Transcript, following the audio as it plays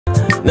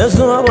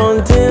Nesu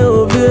abonte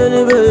obie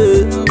ni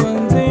be.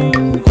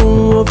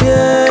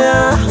 Obie,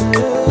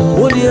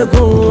 obie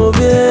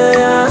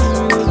obie,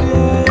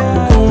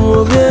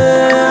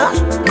 obie.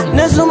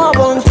 Nesu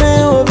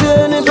abonte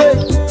obie ni be.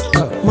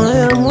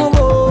 My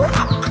amobo,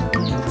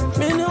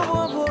 me no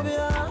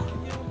obie.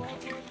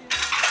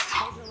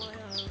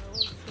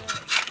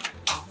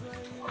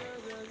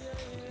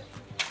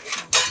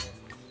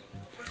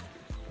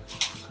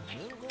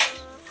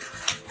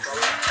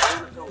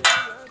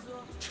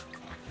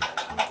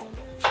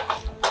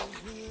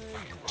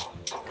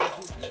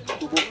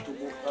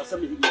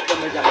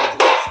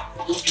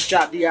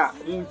 Dia,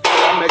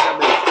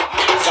 measurement.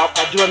 South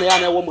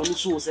Carolina woman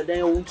who said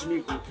they want to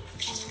meet you.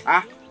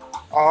 Ah,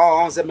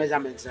 oh, the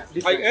measurements.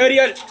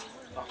 Ariel.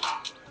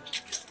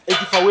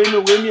 If I win,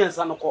 me and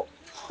Sanoko.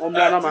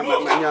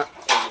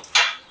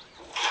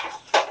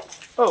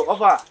 Oh,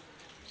 offer.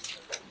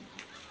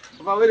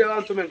 If I really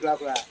want to make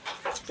black,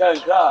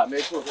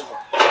 make sure.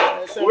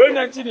 We're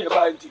not sitting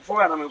about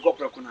 4 and I'm a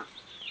copper.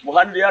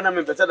 Mohandiana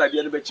and better than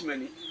the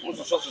Betchimani.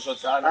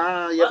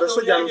 Ah, yeah, the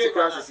soldier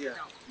classes here.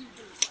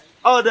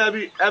 Oh, there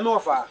be a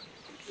offer.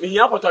 Me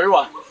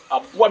Yapotariwa.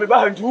 What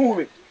behind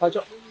you?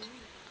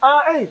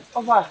 Ah, hey,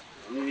 offer.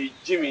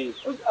 Jimmy.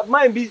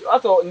 Mine be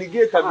also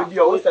negate a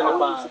video.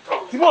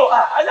 Temoo, I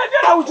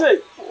don't know.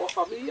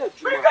 Offer me yet.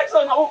 We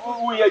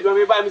are going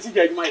to buy Mrs.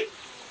 Judgment.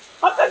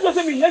 After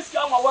just me, let's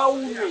come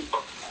away.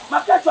 My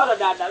catch other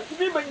than to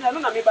be by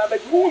another, but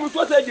who was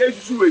what I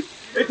gave you?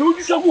 It would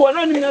be some one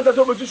running out of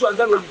the position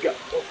and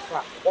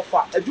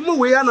offer. I do know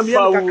where I'm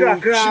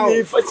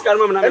first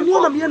come and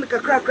one of me and the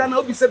crack and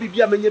I'll be said to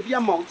be a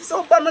mount.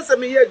 So, Banas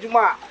and me here,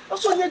 Juma. I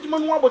saw you, Juma,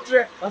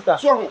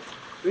 so,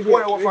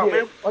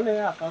 only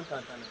a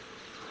content.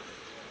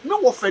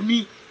 No offer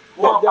me.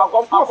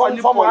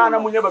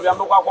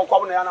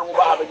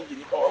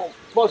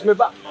 Boss me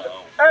back.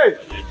 Hey,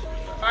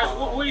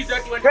 Who is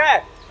that one?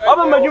 hey, I'm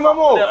a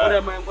Jumamo.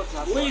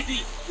 Who is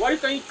he? Why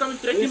can you come and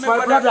threaten He's me?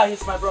 my brother,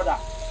 he's my brother.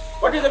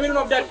 What is the meaning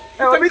of that?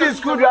 I mean,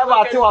 it's good to have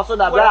a two or so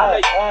that.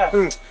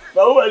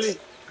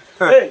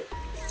 Hey,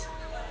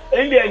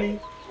 Indian.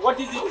 What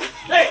is it?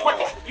 Hey, what?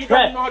 You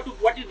don't know how to.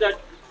 What is that?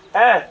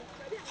 Eh.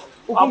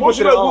 I'm going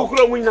to go to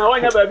the window.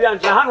 I never be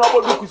and hand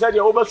over to say the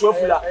over so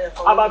full.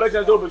 I'm about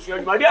to over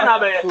to my dear.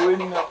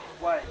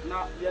 Why?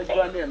 Now, you're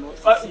joining.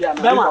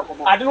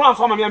 I don't want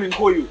from me. I'm in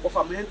call you.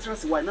 Offer me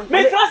entrance. Why not?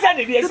 Make us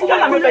say this. You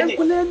can't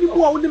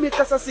make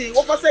us say.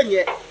 What was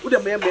saying? Would the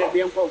man be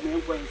involved in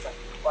inside?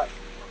 Why?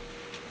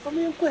 For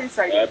me,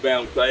 inside. I've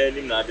been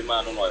playing not the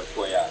man on my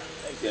foyer.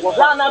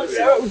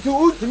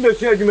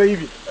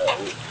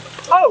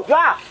 Oh,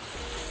 God!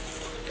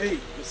 Hey,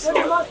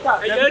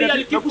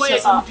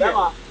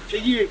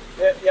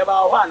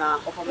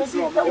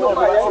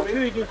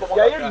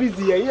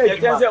 busy.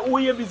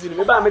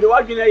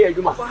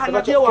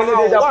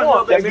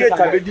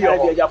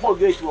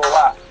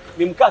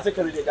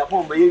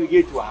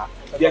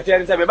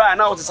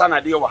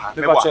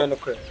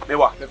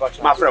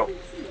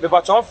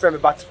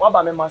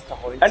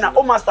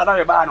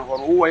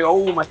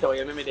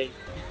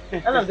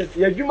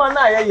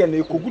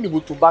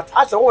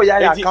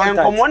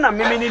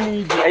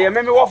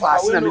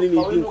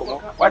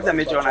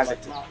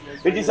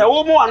 It is a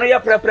woman on your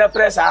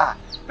press.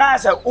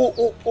 That's a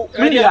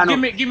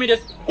give me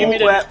this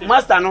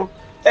master. No,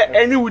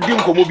 any would dim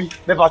Komobi.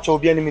 Never shall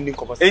be any meaning.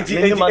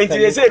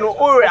 They say no,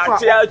 or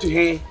react to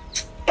him.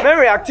 Very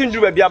reacting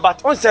to be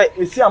about on say,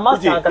 we see a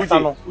master.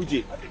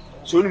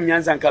 So,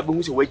 Mians and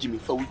Kaboom say, Jimmy,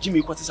 for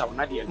Jimmy, what is our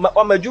Nadia? Jimmy,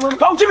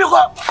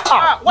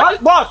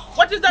 boss,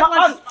 what is that?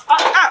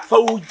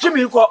 For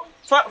Jimmy, for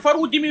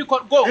Jimmy, go.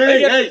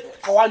 Hey,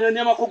 for one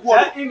name of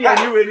India,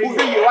 you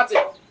will watch it.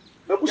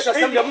 I'm not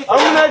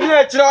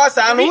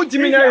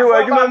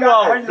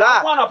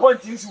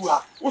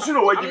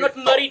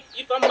married.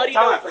 If I'm married,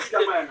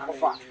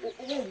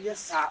 yes,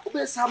 sir.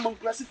 Someone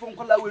classic from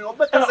Colawi. You are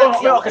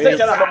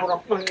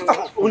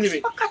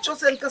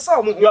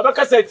back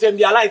at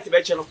the Alliance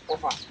Bachelor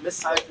offer.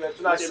 Miss I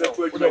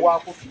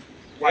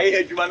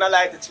had you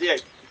light it here.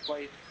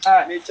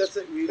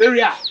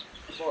 Area.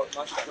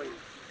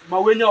 My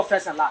window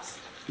first and last.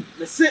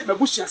 The same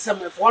bush and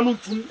some of 1 or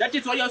 2. That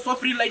is why you're so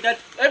free like that.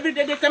 Every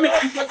day they come in,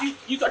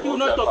 you thought you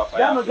not talk.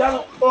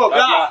 Oh,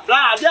 blah,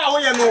 blah,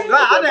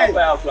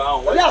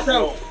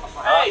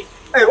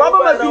 hey, what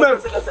about my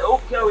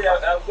okay, we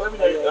are going to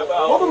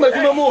what about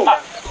my move? I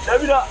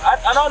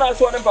don't know,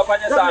 so I'm Papa.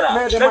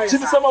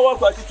 Some of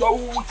what you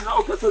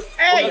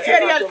hey,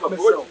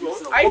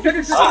 I did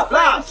it.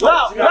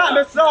 Blah,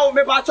 Miss Low,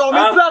 me batch on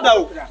me,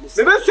 Prado.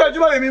 The best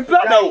you are in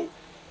Prado.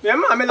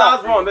 I'm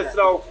last one, Miss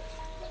Low.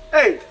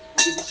 Hey.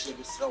 I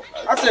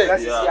say,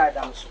 that's the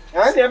Adams.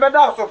 And they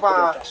better so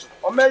far.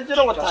 Or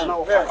major what time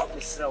now.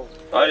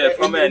 Oh, they're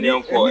from any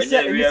uncle.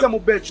 Some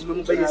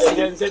bedroom, but you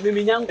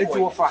young to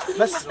offer.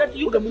 Let's let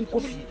you come in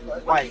coffee.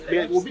 Why?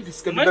 They will be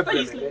discovered.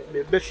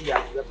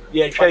 Beffia.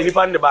 Yeah, trying to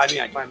find the body.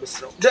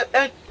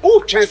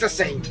 Oh, chances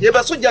saying, you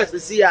ever so just to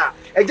see her.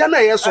 A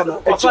Jana, yes, or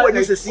no. A two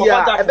is to see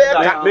her. A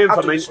bear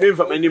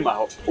from any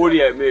mouth. Oh,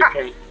 yeah,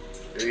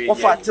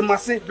 Ofa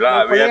temase.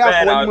 Bla we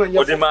na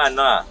odima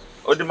na.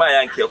 Odima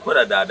yanke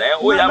koda dada.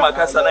 O ya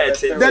makasa na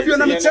ete. Da bi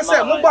na me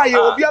chese mo ba ye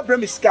obi abra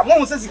me sika.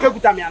 Mo se sika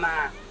guta me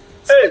ana.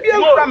 Eh, bi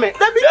guta me.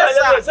 Da bi na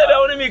Say da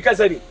woni mi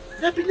kasa ni.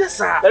 Da bi na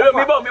sa. Da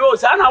mi bo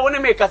sa na woni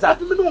mi kasa. Da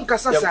bi no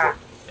kasa sa.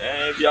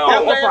 Bia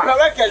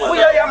o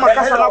ya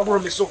makasa na bro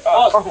me so.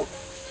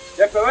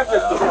 Ya peweke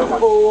so.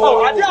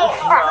 Oh, ade.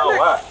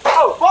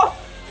 Oh, boss.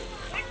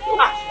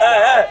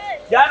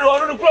 Ya no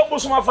onu kro bo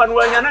suma fa no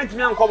anya na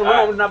ntimi ankom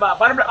no na ba.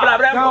 Fa bra.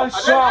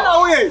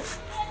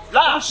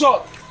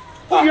 Gunshot.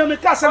 Who you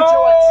make us tie?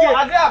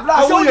 Ade bla.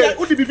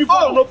 Who the bibi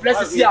for no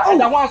places here.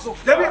 And that one so.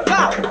 Debi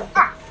bla.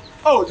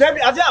 Oh, Debi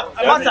ade.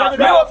 Master,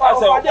 me wo fa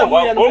so ade mu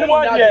ye no.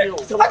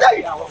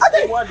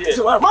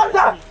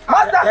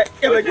 Master.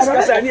 E be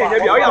discuss ani e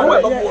bia o ya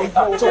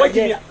wo. So what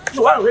give me?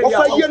 So what ready?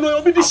 Ofa ye no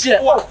obi di share.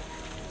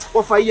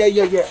 Ofa ye.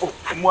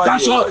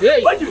 Gunshot.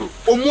 Hey.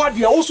 Omu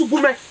ade o su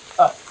gume.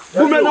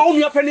 Women na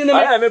only penny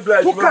na me.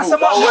 Who can some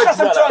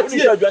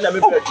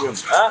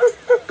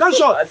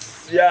Gunshot.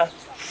 Yeah.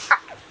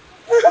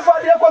 Ofa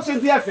dey go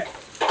senti efe.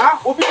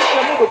 Obi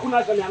dey mo beku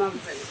na sani anan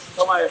fe.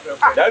 Come here.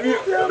 Dabi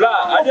bla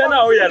ade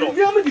na o ye no.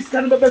 Me am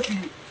discan be be fi.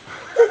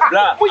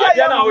 Bla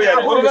ade na o ye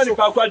no. O be ni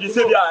kwa di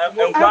se bia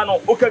enkwa no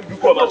o ka bi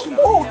ko ma sum.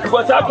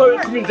 Because I call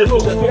it me just to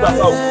ba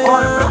fa.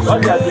 O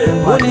dia dey.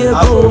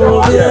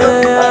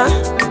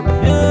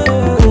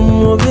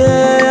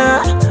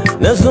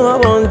 Let's go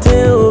on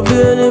till be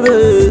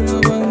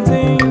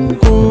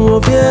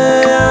come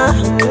here.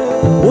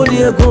 What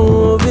you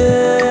go here?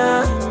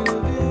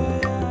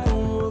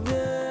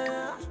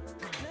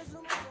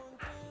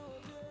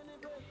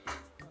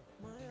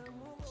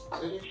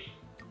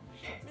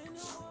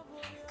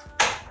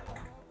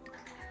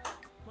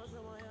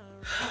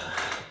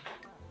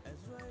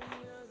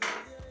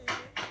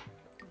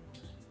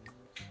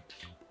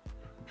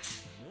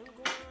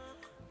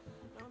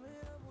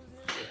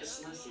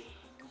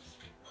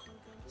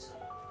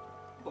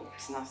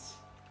 Nice.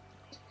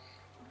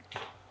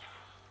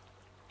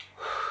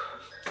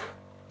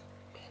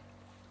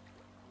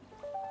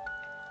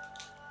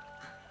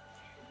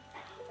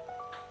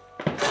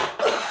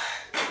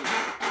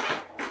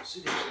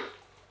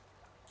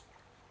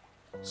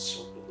 So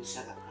we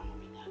saga kama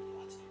minya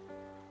what?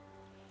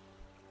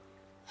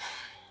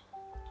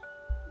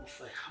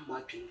 If I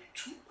hammer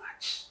too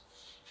much.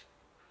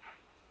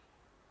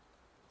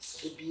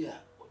 Sebia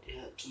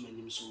odia too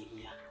many so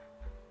here.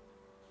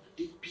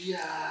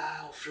 Bia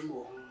ofrem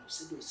wo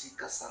se do si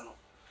kasa no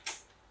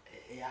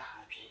ya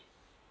hadwe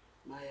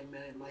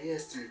my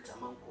estimate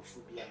amount of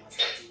food bia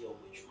masati ye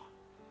omujuma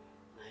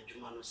na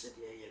adwuma no se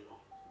de ye no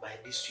by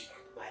this week,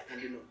 by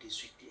ending of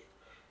this week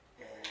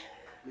there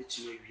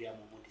metime wia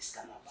mo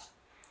discanaba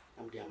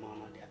am de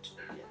amount dey to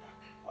be there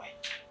why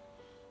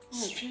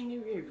no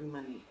training we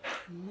adwuma ni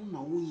no na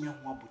wo nya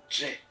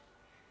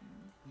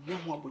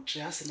ho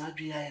abotre ase na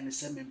adwe ya ne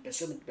se me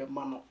pese me be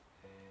ma no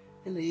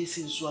ena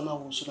yesi nso na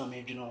wo so na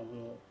me dwene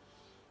ho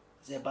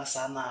ze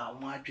basa na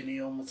mo adwene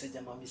yo mo se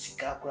jama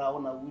misika akura wo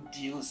na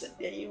wudi o se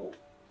de yo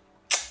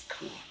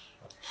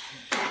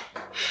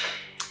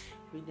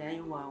we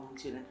dai wa wo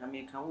ti na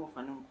kame kan wo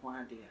fa no nko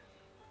ade ya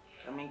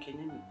kame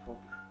kenye ni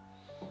problem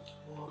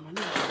o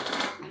mani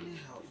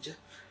ha oja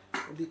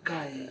obi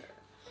kai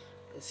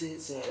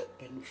se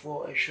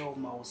penfo e show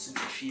ma wo se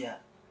fia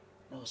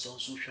na wo so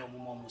show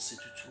mo se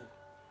tutu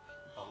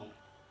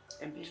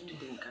embe ni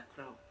de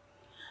nkakra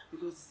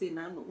because say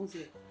na no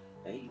unse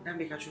na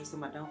make sure say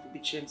madam for be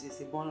change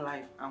say born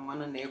life and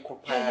one na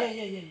ekopa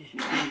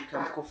yeah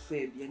come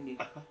coffee bi ene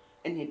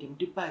ene dem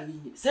de ba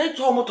yi say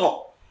to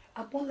moto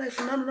a born life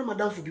na no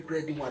madam for be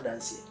credit mo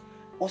dance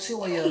o say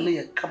wa ya na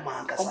ye kama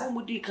ankasa o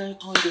mo di kan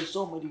ton de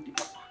so mo di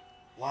papa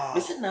wow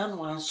me say na no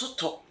anso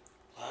to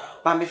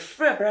ba me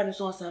frɛ bra ni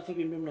so san fa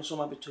bi mem no so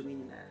ma beto mi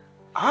nyina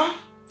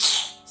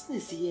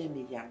since ye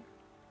me yam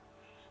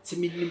se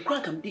me nim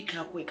kwa kam di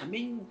ka ko ka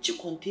me chi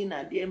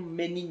container de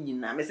mani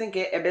nyina me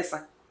senke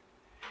ebesa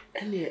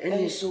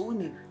ene so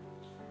uni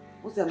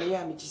wo se me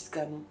ya me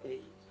jiska no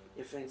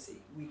your friend say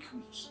week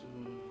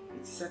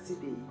it is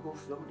Saturday go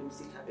from the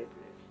music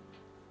bebre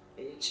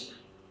china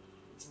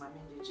it's my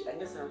manager I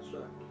guess I'm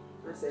sure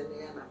na say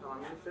ne ya na pa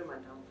my friend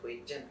madam for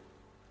agent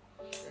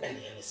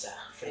ene sa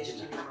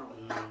Fredina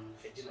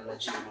na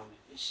jima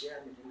me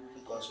share me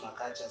because my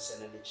culture say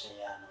na le chen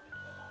ya no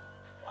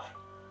why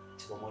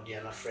to mo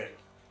dia na friend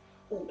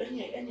oh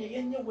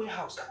any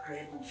warehouse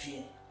kakra no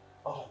fie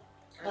oh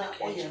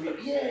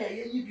yeah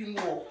you be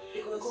more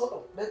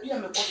because baby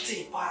am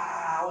kote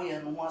pa oh yeah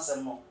no mo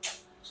asem no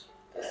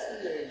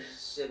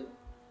shit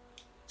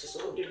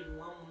just all the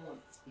one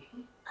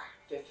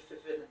fe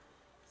na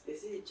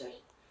say jai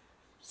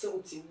so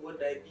team what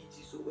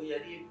diabetes so we are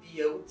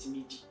be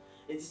ultimate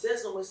it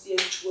says no see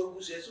chua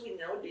gu so we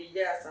now dey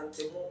ya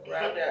santemo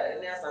rather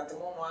any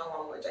santemo no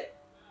anwa jai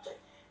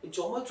it's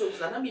almost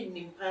na me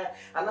nimpa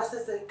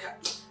anasese ka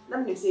na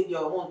me say bia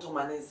o won to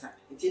manensa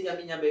nti bia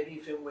me nya ba bi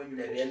fem wanyu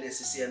na bia na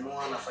sese no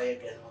na fa ya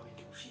bia no me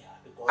di fia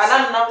because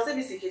ana na say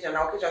bi sikija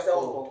na o keja say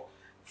o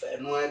fa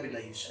no abi na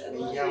yusu me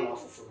nya ma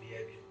fufu bia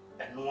bi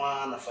and no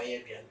one of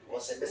fire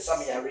was a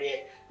some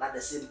area at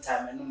the same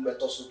time and number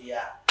to be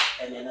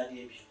and another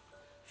baby.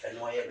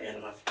 Fenway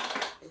and a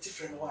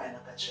different wine I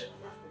catch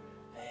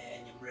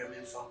and you bring me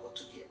from what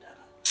to get done.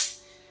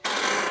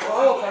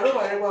 Oh, I don't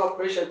worry about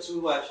pressure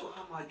too much. How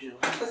am I doing?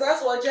 Because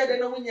that's what I don't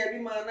know when you're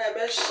man, I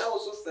bet show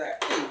so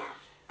sad.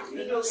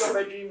 You know,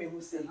 you're dreaming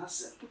who said, I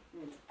said,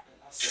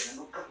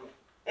 no problem.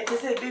 And they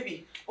say,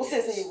 baby, who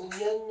says you will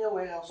in your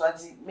warehouse? I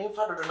think, main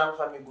father don't have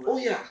family. Oh,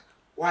 yeah.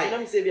 Why? Let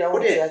me say, I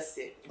want to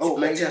say, oh,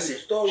 my dear,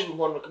 story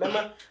one,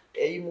 remember,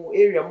 a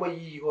area more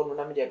you hold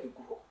on a big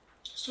go.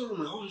 So,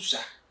 my home,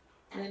 sir.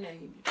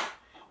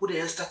 Would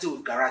they started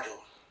with garage?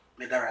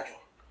 My garage.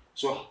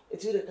 So,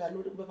 it's either can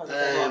no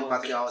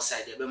back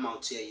outside the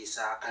mount here is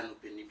a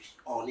canopy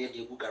or near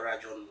the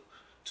garage on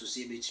to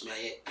see which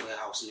my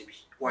warehouse maybe.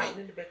 Why?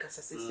 The Becca's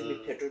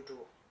assistant Pedro do.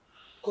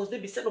 Because they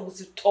be said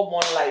almost Tom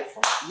on life.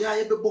 Yeah,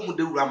 I be born with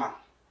the Raman.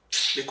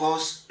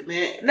 Because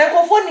me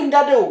never phoning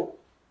that do.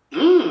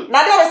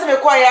 Now there was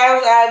a choir,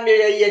 I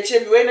made a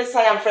chamber when I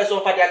am first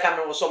of the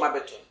camera was so my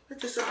better.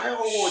 It is a high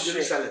old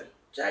Jerusalem.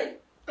 Jai.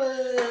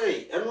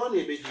 Hey, and one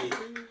baby.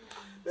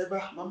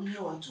 Beba, Mammy,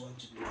 I want to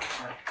be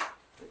right.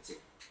 That's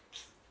it.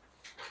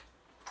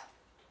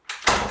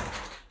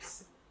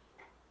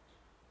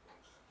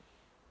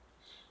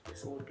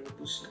 It's all the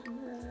bush.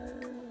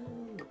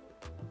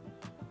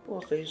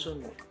 Poor face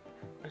on it.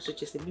 I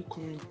suggest a big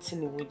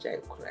continue which I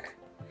cry.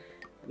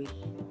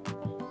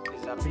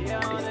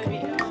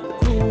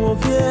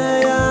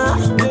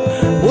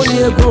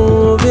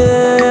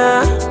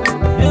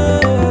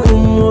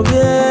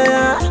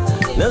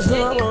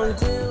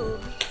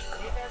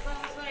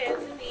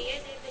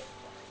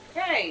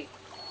 Hey,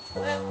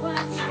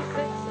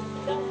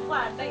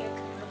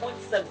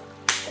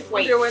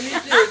 wait. When you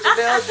do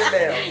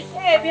Janelle.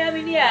 Hey,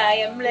 I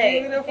am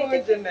late.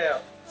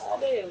 Janelle.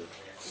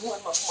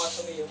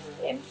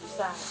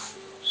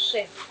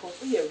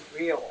 You're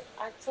real.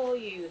 I told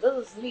you, this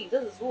is me.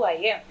 This is who I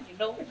am. You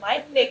know,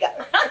 my nigga.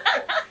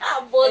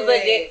 Boss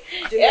again.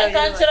 Yeah,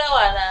 can't you know?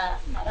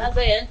 I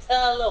say,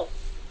 hello.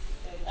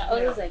 I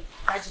was saying,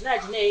 I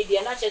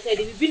not just said,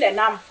 you've been a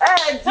numb.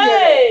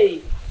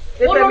 Hey,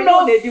 what do you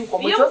know? You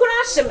could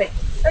ask me.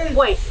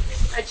 Wait,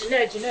 I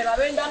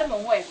went down my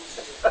way.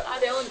 I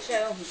don't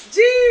show.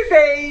 Gee,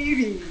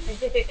 baby.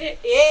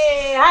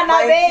 Yeah,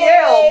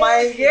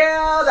 my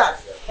girl. That.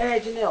 Hey,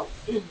 Janelle.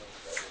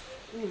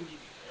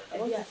 I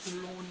want to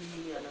know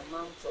an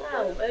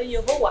amount of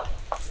you go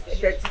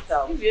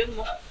 30,000.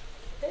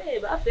 Hey,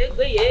 but I feel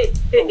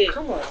good.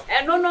 Come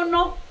on.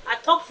 No. I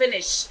talk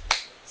finish.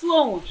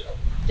 So,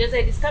 just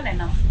a discount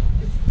now.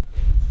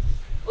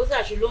 Also,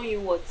 I should loan you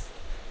what?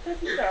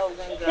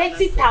 30,000.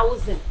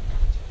 30,000.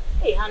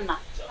 Hey, Hannah,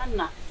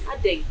 I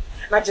think.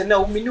 Imagine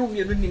now, me know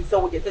me running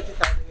so with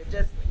 30,000. You're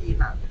just paying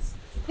out.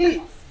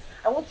 Please,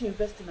 I want to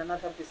invest in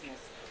another business.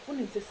 Who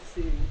needs to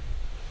see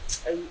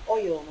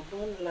oil, my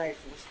own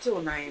life was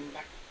still 9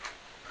 back.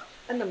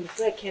 And I'm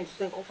afraid I can't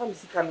think of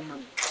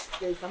man.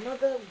 There is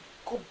another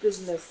good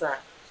business,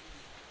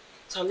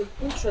 Charlie,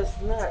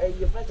 interest now, and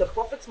you find the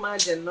profit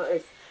margin, no,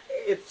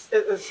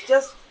 it's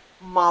just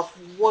math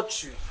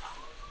what you.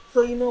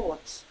 So you know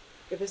what?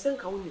 If I send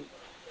Kauni,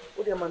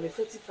 what the money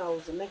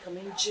 30,000, like I'm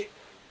in J,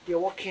 they're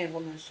working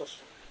on so.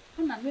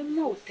 And I mean,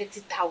 no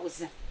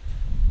 30,000.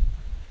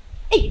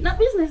 Hey, now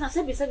business, I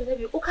said,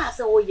 okay,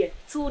 so yeah,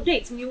 2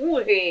 dates, me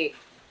will hey.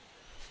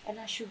 And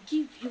I should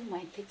give you my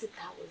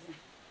 30,000.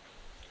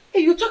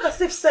 Hey, you talk as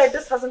if said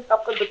this hasn't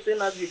happened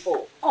between us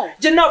before. Oh,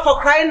 Janelle,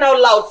 for crying out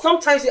loud,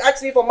 sometimes you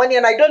ask me for money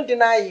and I don't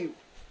deny you.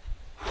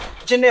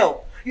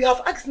 Janelle, you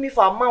have asked me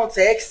for amounts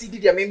that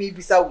exceeded your meme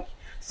bisawi.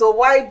 So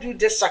why do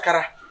this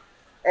shakara?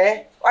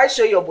 Why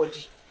show your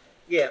body?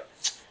 Yeah.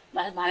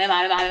 My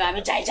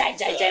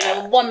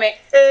jai, woman.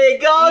 Hey,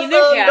 girl,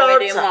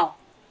 daughter.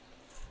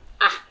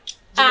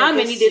 How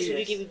many days will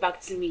you give it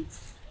back to me?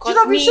 You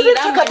know, we shouldn't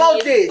talk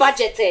about this.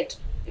 Budgeted.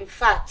 In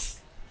fact,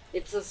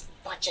 it is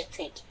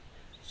budgeted.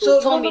 So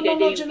tell me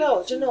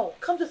Janelle,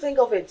 come to think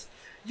of it,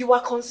 you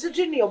are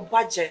considering your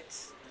budget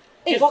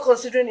before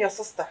considering your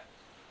sister.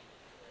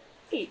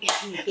 You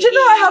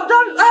know, I have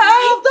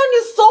done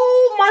you so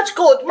much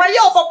good. My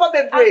your papa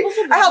be brave.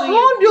 I have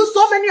loaned you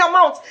so many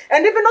amounts,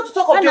 and even not to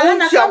talk of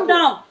Anna,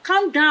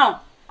 calm down.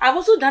 I've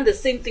also done the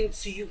same thing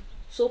to you.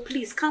 So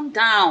please calm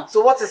down.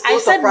 So what is so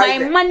surprising? I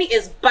said my money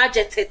is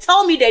budgeted.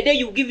 Tell me the day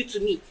you give it to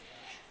me.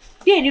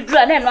 Then you do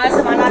and then I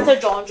said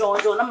man John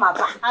I'm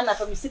Anna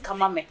from see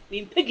come me.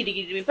 Me piggy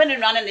me penny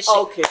run and the shit.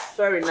 Okay,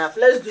 fair enough.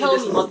 Let's do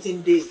this not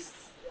in days.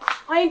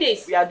 How in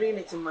days? We are doing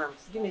it in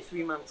months. Give me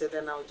 3 months and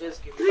then I'll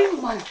just give you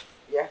 3 months.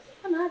 Yeah.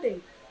 Another.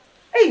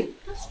 Hey,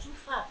 that's too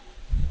far.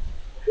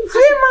 3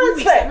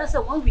 months. And I said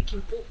 1 week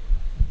in pool.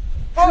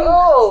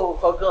 Oh,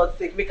 for God's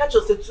sake. Me catch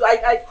you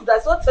I could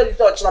as well tell you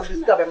to watch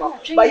this cover,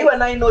 but you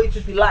and I know it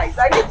to be lies.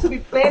 I need to be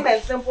plain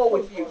and simple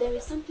with you. There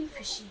is something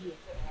fishy here.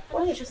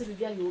 Why you just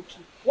be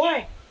okay?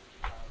 Why?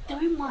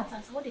 3 months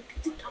and so what the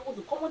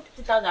 30,000, come on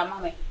 30,000,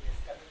 mama.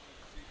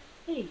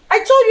 Hey. I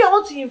told you I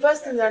want to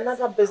invest in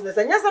another business,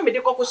 and yes, I made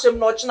the cocoa shame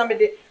notch, and I made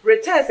the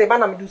returns. I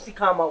man, I do see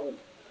karma.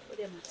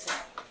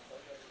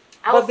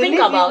 I will think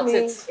about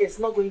it. It's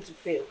not going to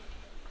fail.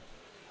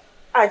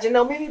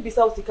 Janelle, maybe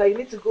besides Sika, you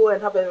need to go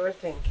and have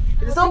everything.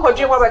 It's not going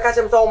to what I catch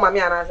him so mommy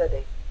and answer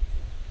day.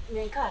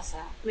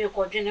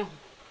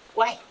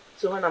 Why?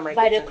 So when am I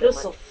by the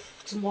close of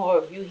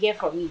tomorrow, you hear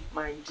from me.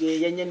 My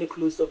dear, you're the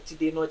close of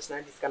today, not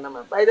this kind of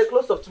man. By the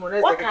close of tomorrow,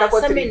 what can I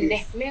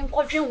say? Me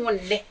quadrin one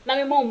day. Now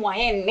me mom wa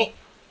hen ne.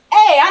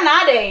 Hey,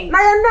 anade. Na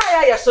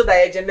ya so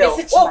die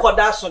Janelle. O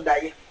koda so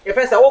die. If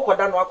I say o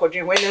koda no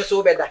akwadrin when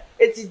so better.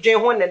 Eti dwen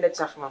ho ne ne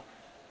chafma.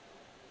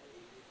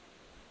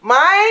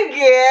 My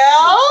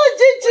girl,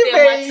 Gigi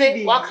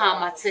baby. What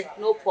can I say?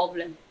 No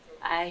problem.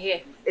 I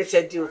hear. It's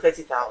a deal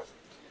 30,000.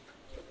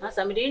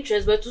 Master, me the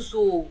interest but too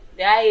so.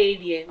 The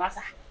idea,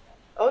 master.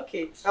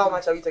 Okay. How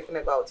much are we talking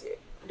about here?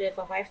 There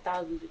for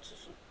 5,000 too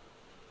so.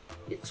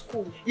 It's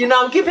cool. You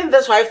know, I'm giving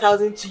this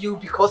 5,000 to you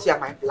because you are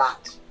my blood.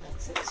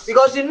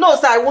 Because you know,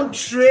 sir, I won't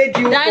trade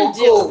you for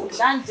gold.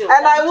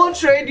 And I won't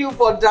trade you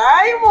for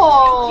diamond.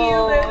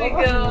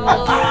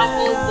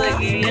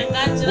 Thank you,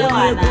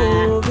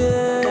 baby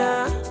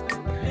girl.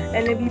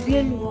 And I be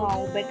being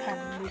wow, back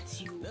and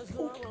meet you.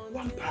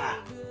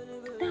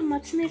 That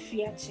much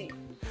nefiache.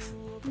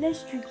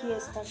 Next week,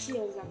 yes, that's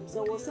exams.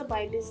 So what's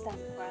by this time?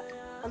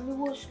 And we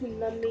will school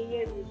na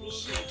me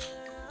revision.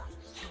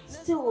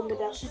 Still, we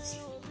da shoot.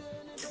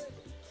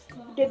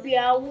 The be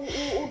a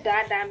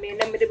dada me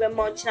na me the be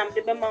much na me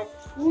the be ma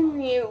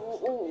unye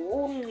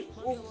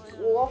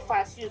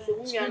fast you so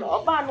unye no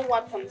oba no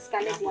what from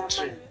scan e do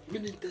am. Me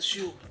need to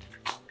show.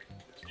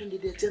 Spendy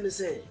dey tell me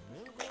say,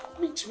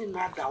 me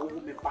na da wo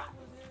me pa.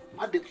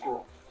 Ma de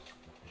kro.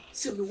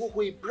 Se me wo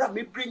bra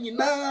me bring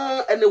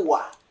na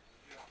enewa.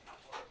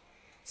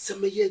 Se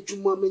me ye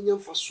adwuma me nya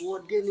mfaso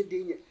de ne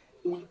de nya.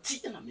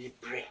 Unti na me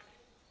bre.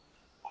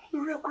 Me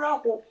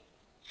rekra ho.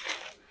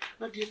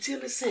 Na de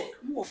tie say,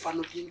 mo fa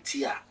no de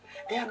nti a,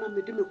 na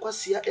me de me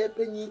kwase a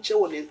panyi nche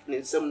wo ne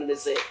nsem ne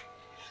say.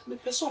 Me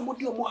pese o mo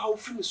de o mo hawo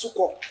firi me so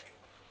ko.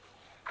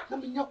 Na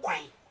me nya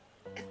kwan.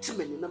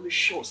 Etimani na me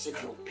hwe se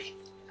de ope.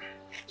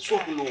 So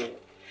no.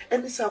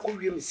 Eni sa ko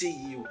wie me say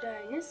yi o. Da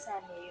yes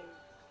ane.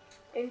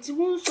 Enti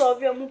won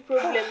solve your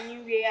problem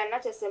ni wie ya na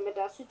chese me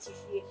da so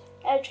tifie.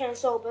 E twen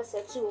so be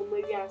set o mo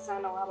wi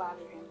ansa na wa ba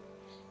me.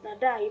 Na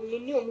da me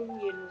ni o mu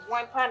wie no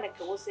wan pa na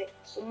ke wo se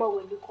o ma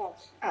we ni kon.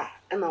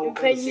 Na wo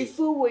kan say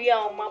fu we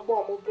ya o ma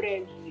bo mo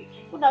brand wie.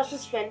 Wo da so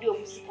spend o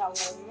musika wo.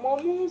 Mo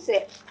mu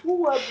se wo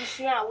wa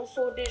busu a wo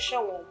so de hwe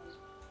wo.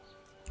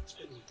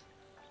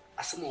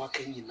 Asema wa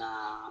kan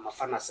nyina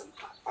mafana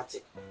sempa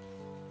pate.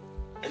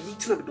 Emi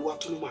tina be do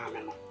wato no ma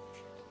ame no.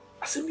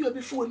 Asem bi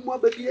obi fu won mu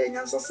abadi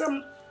enyansa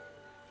sem.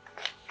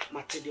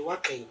 Mate de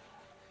wakan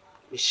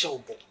me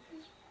shawbo.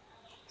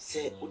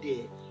 Se wo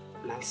de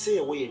na se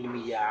ye wo ye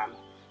nimi ya.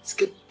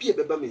 Sika bia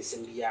beba me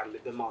nsem bia me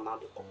be ma na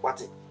de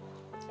kwate.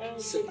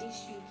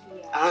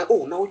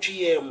 Oh na wo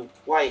twie mu.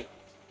 Why?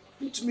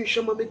 Ntumi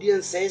hwema me de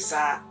nsɛ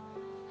saa.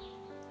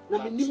 Na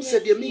me nim se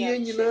de me ye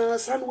nyina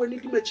sa no wani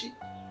dimachi.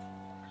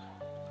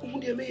 Mu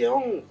de me ye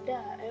on.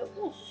 Da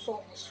wo so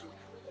so.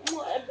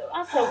 Mo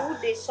asa wo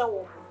de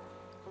shawo.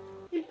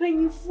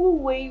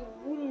 Ipanyifo we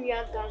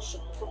wunya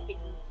Gunshot topic.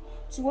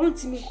 Ti won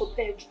ti mi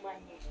compare juma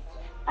ye.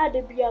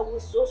 Ada bia wo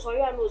so sorry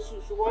na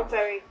osusu won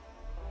very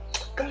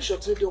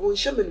Gunshot de won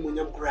hyemen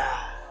munyam kra.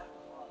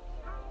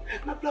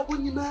 Na bla bo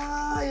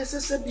nyina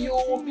yesese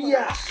bio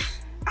bia.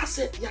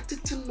 Ase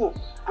yatete no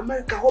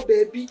America ho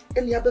baabi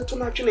ene abeto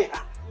na twene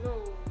ha. no.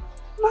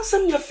 Na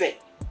sem ye fe.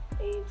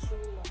 Too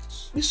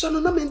much. Mi so no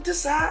na mente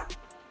sa.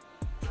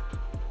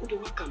 Wo de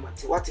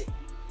wakamate wate.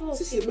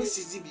 Sisi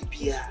message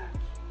bibia.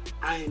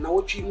 Ai na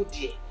wo twi mu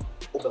de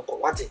obekọ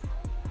wate.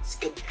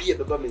 Sika bia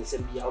beba me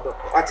nsem bia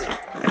obekọ wate.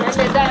 Na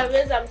le da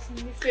raise am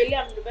me fail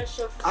am the best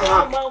chef.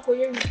 Ma ko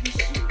ye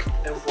bishi.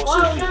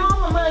 Enforce.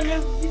 Ma ye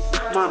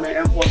bishi. Mama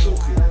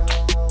enforce.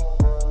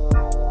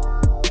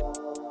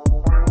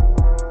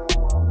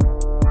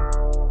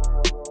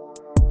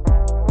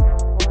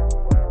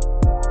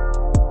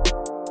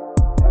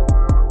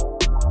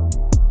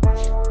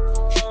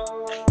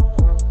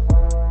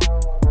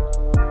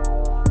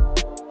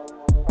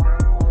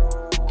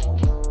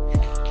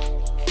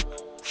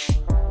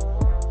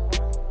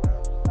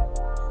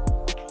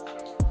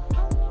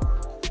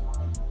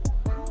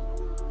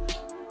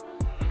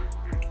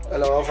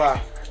 Hello,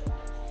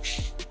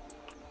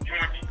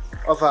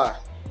 Ofa.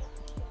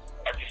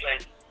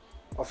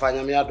 Ofa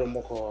nyame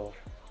adomoko.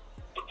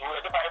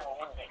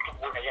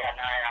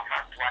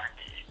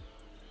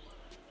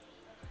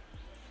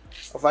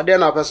 Ofa de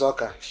na pesa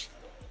oka.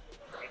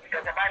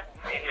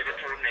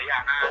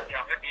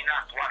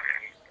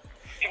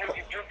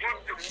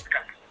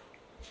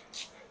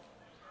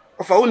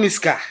 Ofa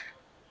uniska.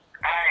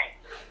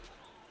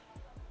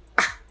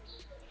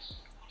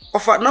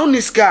 Ofa na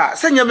uniska,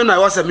 senya me na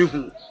wasa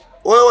mehu.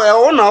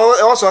 O na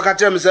o so ka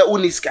tell me say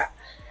uniska.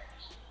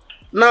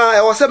 Na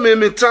e wo se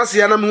me trans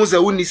ya na me hu say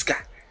uniska.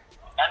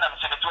 Ana me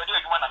se to de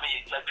adwuma na me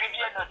ye ti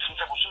bibia na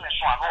tunta bo so me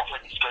so ana ofa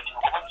diska di ko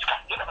ba diska.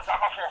 De na sa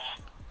ba fo.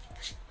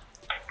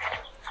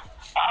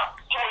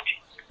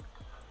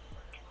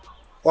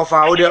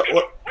 Ofa o de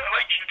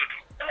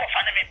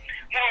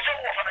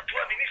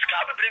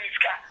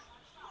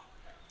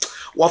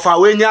wafa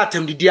wenya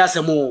atem didi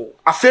asem o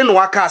afi no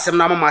waka asem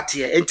na mama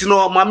te enti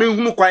no mama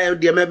hunu kwa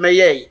de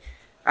meye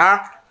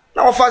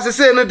na wafa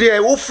sese ne de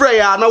wo frɛ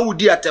ya na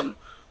wudi atem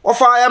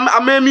wafa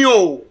amemi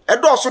o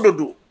edo so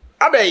dodo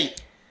adai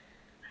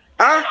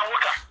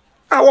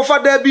wafa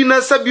da bi na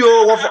sabi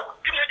o wafa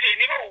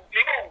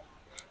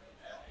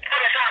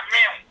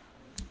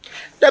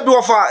da bi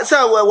wafa say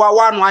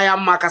wa no aya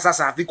mma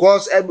kasasa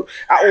because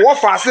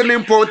wafa se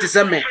ne point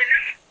se me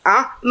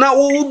na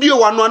wo bie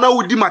wano na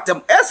wudi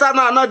matem esa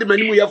na de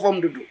manimu ye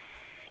form dodo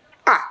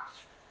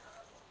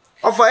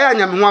ofa ya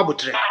nyame ho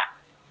abotre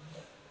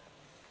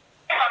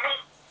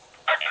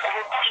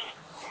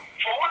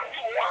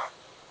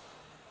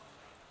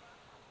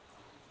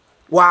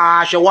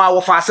wa hwe wa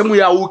wo fa asemu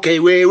ya wo kai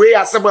we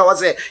asemu wa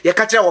se ye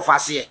ka kire wo fa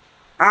se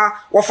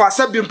wo fa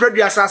sabi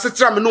mpredua asase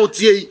tira me no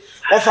tie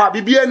wo fa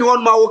bibia ni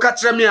won ma wo ka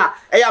kire me a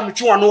eya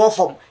metwe wano wo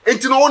form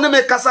enti no wo ne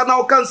me kasa na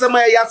wo kan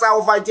sema ya sa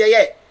wo fa tie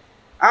ye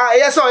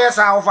yes or yes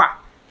ofa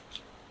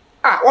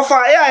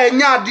ofa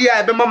enya ade a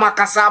ebe mama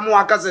kasa mu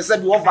akase se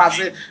bi ofa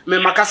se me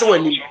makasa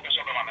wani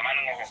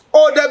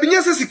o da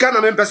binye se sika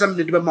na me pesa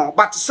me de be ma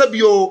but se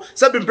bi o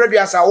se bi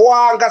mpredua sa wo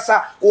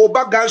angasa o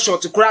ba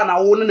gunshot kura na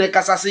wo ne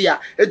kasa se ya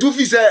edu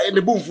fi se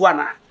ne bumfu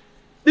ana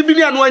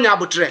bibini anu anya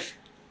abotre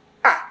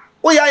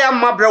o ya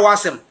mabre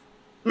wasem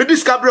me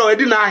diska bre o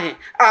edi na ahe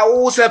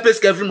wo se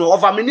peska fi no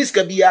ofa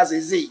miniska bi ya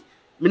ze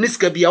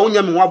miniska bi ya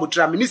onya me ho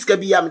abotre miniska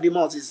bi ya me de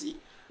ma osisi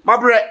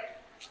mabre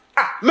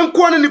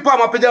menko ne nipa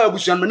ma pagya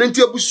abusuan me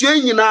nti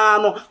abusuan nyina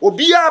no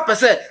obi a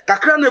pese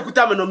kakra na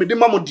ekuta me no me de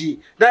mamodi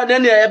na ne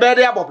e be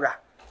de abobra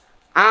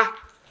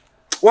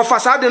wo fa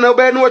sa de na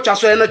be no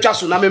twaso e no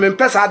twaso na me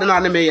mpesa de na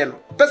ne me ye no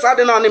pesa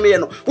de na ne me ye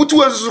no wutu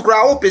wensusu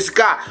kra wo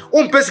pesika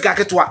wo mpesika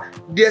ketwa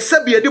de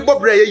sabie de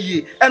bobra ye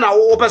yi e na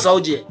wo pesa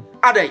oje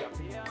adai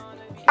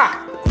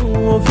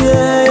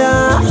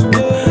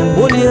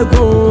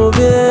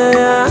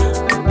convia,